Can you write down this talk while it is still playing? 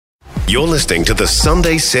You're listening to the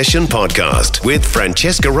Sunday Session podcast with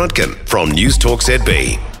Francesca Rudkin from News Talk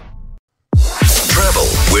ZB. Travel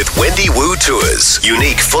with Wendy Wu Tours.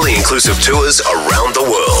 Unique, fully inclusive tours around the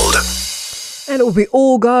world. And it will be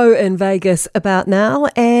all go in Vegas about now.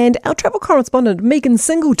 And our travel correspondent, Megan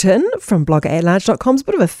Singleton from BloggerAtLarge.com, is a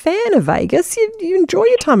bit of a fan of Vegas. You enjoy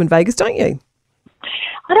your time in Vegas, don't you?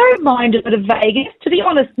 I don't mind a bit of Vegas. To be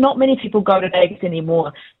honest, not many people go to Vegas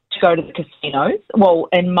anymore to go to the casinos. Well,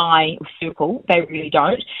 in my circle, they really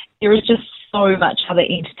don't. There is just so much other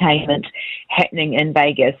entertainment happening in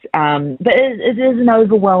Vegas. But it is an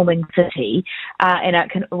overwhelming city, and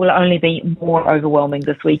will only be more overwhelming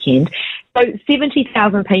this weekend. So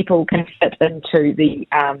 70,000 people can fit into the,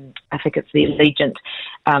 I think it's the Allegiant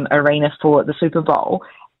Arena for the Super Bowl.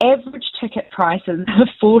 Average ticket prices are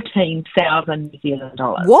 $14,000 New Zealand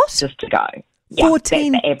dollars. What? Just to go.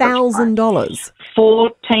 $14,000?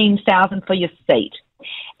 $14,000 for your seat.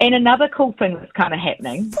 And another cool thing that's kind of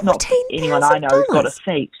happening, not anyone I know has got a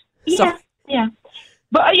seat. Yeah, yeah.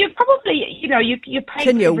 But you're probably, you're paying.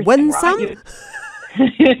 Can you win right? some?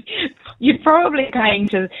 You're probably paying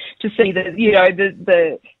to see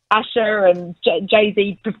the Usher and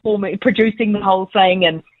Jay-Z producing the whole thing,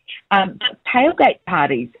 and tailgate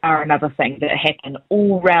parties are another thing that happen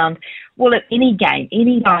all round. Well, at any game,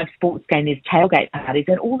 any live sports game, there's tailgate parties,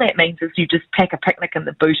 and all that means is you just pack a picnic in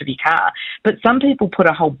the boot of your car. But some people put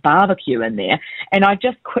a whole barbecue in there, and I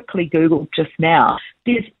just quickly Googled just now.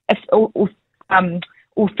 There's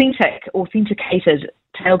authenticated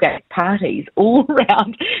tailgate parties all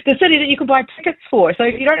around the city that you can buy tickets for. So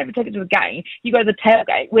if you don't have a ticket to a game, you go to the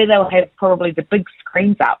tailgate where they'll have probably the big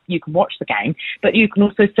screens up. You can watch the game, but you can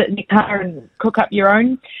also sit in your car and cook up your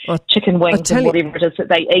own chicken wings and whatever it is that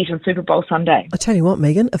they eat on Super Bowl Sunday. I tell you what,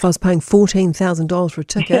 Megan, if I was paying $14,000 for a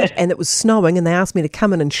ticket and it was snowing and they asked me to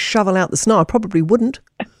come in and shovel out the snow, I probably wouldn't.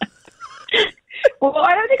 Well,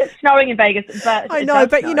 I don't think it's snowing in Vegas, but I know,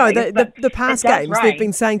 but the past games they've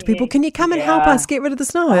been saying to people, "Can you come and help us get rid of the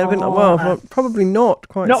snow?" I've been like, well, probably not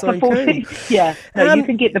quite not so before. keen. Yeah, no, you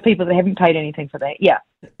can get the people that haven't paid anything for that. Yeah,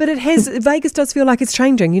 but Vegas does feel like it's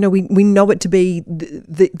changing. We know it to be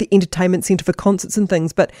the entertainment centre for concerts and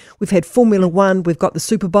things, but we've had Formula One, we've got the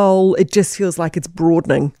Super Bowl. It just feels like it's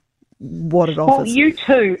broadening what it offers. Well, you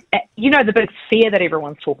too, the big fair that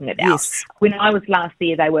everyone's talking about. Yes. When I was last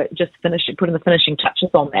there, they were just putting the finishing touches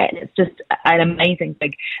on that, and it's just an amazing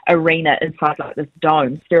big arena inside like this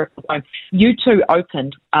spherical dome. U2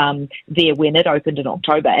 opened there when it opened in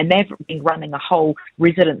October, and they've been running a whole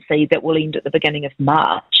residency that will end at the beginning of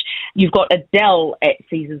March. You've got Adele at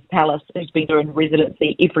Caesars Palace, who's been doing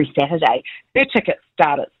residency every Saturday. Her tickets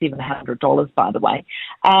start at $700, by the way.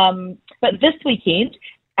 But this weekend,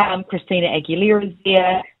 Christina Aguilera is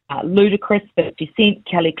there, Ludacris, 50 Cent,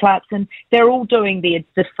 Kelly Clarkson. They're all doing their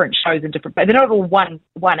different shows in different, but they're not all one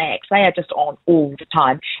act. They are just on all the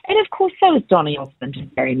time. And of course, so is Donny Osmond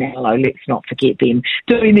and Barry Manilow. Let's not forget them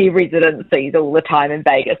doing their residencies all the time in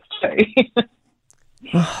Vegas too.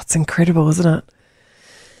 Oh, it's incredible, isn't it?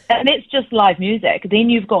 And it's just live music. Then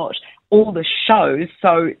you've got all the shows.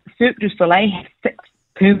 So Cirque du Soleil has 6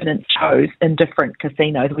 permanent shows in different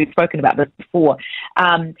casinos. We've spoken about this before.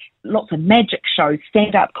 Lots of magic shows,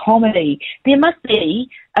 stand-up comedy. There must be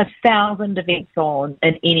 1,000 events on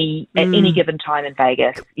at any given time in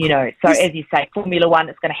Vegas. So as you say, Formula One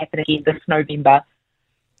is going to happen again this November.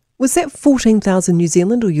 Was that 14,000 New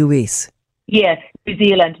Zealand or US? Yeah, New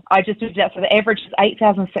Zealand. I just looked it up. So the average is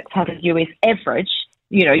 8,600 US average.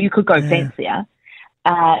 You could go fancier.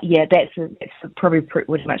 That's probably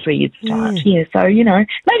pretty much where you'd start. Yeah, so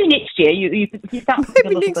maybe next year you start with a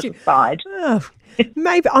little bit aside. Oh,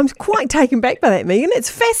 maybe I'm quite taken back by that, Megan. It's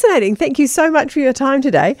fascinating. Thank you so much for your time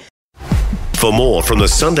today. For more from the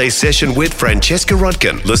Sunday Session with Francesca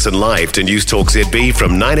Rudkin, listen live to News Talk ZB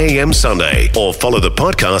from 9 a.m. Sunday, or follow the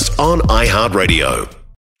podcast on iHeartRadio.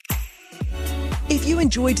 If you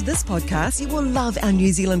enjoyed this podcast, you will love our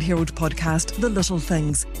New Zealand Herald podcast, The Little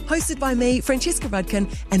Things, hosted by me, Francesca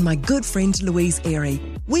Rudkin, and my good friend Louise Airy.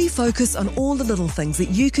 We focus on all the little things that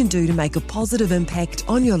you can do to make a positive impact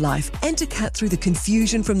on your life and to cut through the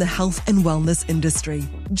confusion from the health and wellness industry.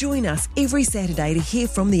 Join us every Saturday to hear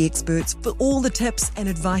from the experts for all the tips and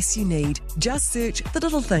advice you need. Just search The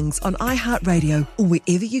Little Things on iHeartRadio or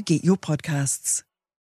wherever you get your podcasts.